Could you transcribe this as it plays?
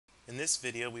In this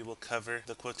video we will cover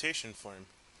the quotation form.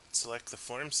 Select the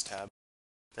Forms tab,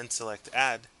 then select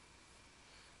Add,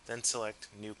 then select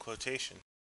New Quotation.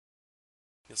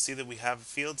 You'll see that we have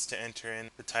fields to enter in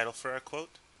the title for our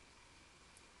quote,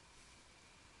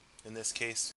 in this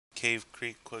case Cave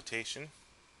Creek Quotation,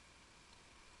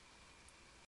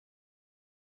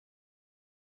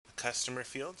 a customer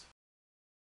field,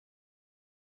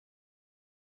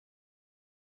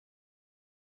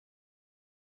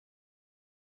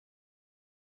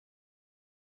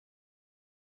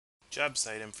 job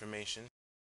site information,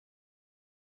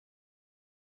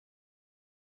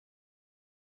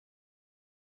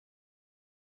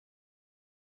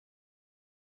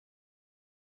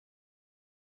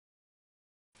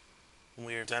 when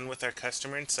we are done with our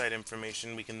customer and site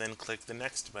information, we can then click the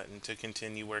Next button to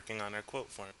continue working on our quote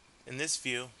form. In this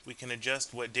view, we can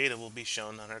adjust what data will be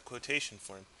shown on our quotation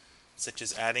form, such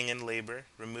as adding in labor,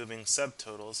 removing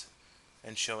subtotals,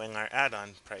 and showing our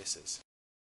add-on prices.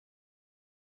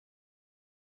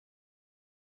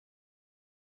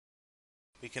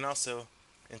 We can also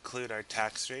include our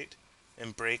tax rate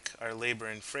and break our labor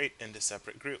and freight into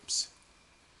separate groups.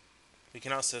 We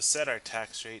can also set our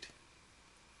tax rate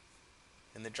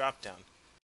in the drop-down.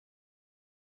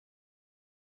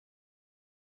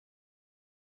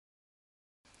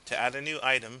 To add a new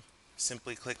item,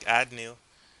 simply click Add New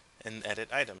and edit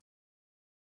item.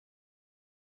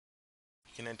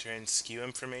 You can enter in SKU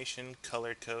information,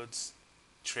 color codes,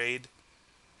 trade,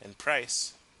 and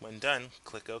price. When done,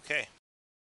 click OK.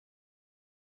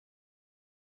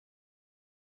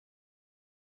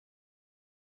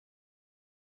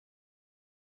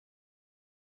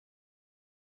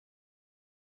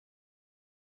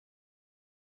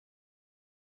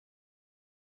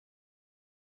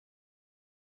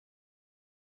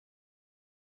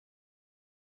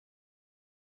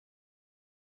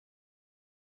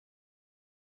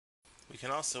 We can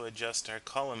also adjust our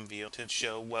column view to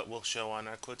show what will show on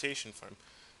our quotation form.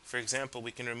 For example,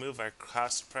 we can remove our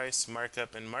cost price,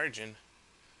 markup, and margin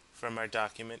from our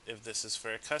document if this is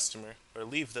for a customer, or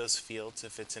leave those fields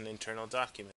if it's an internal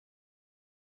document.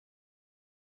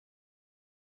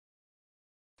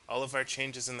 All of our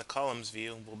changes in the columns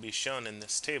view will be shown in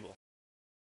this table.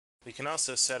 We can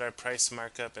also set our price,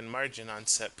 markup, and margin on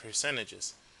set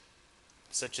percentages,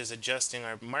 such as adjusting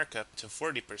our markup to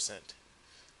 40%.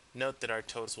 Note that our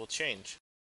totals will change.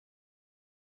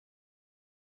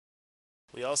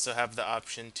 We also have the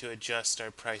option to adjust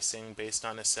our pricing based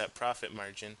on a set profit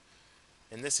margin,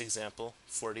 in this example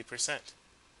 40%.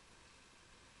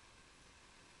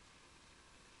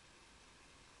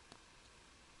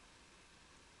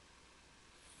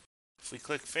 If we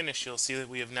click Finish, you'll see that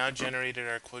we have now generated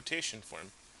our quotation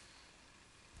form.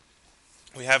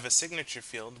 We have a signature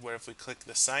field where if we click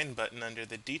the Sign button under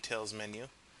the Details menu,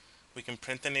 we can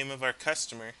print the name of our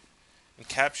customer and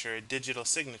capture a digital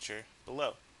signature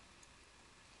below.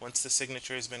 Once the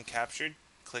signature has been captured,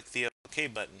 click the OK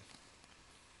button.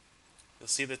 You'll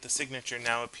see that the signature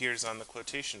now appears on the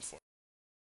quotation form.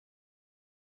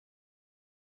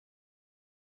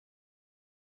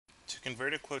 To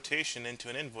convert a quotation into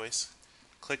an invoice,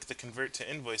 click the Convert to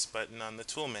Invoice button on the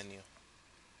Tool menu.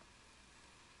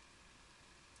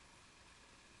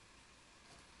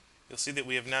 You'll see that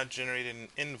we have now generated an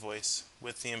invoice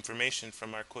with the information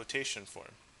from our quotation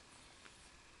form.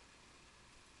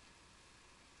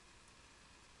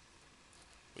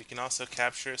 We can also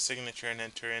capture a signature and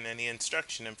enter in any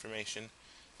instruction information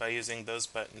by using those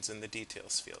buttons in the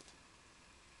Details field.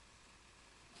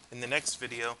 In the next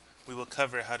video, we will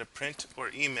cover how to print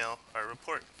or email our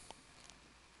report.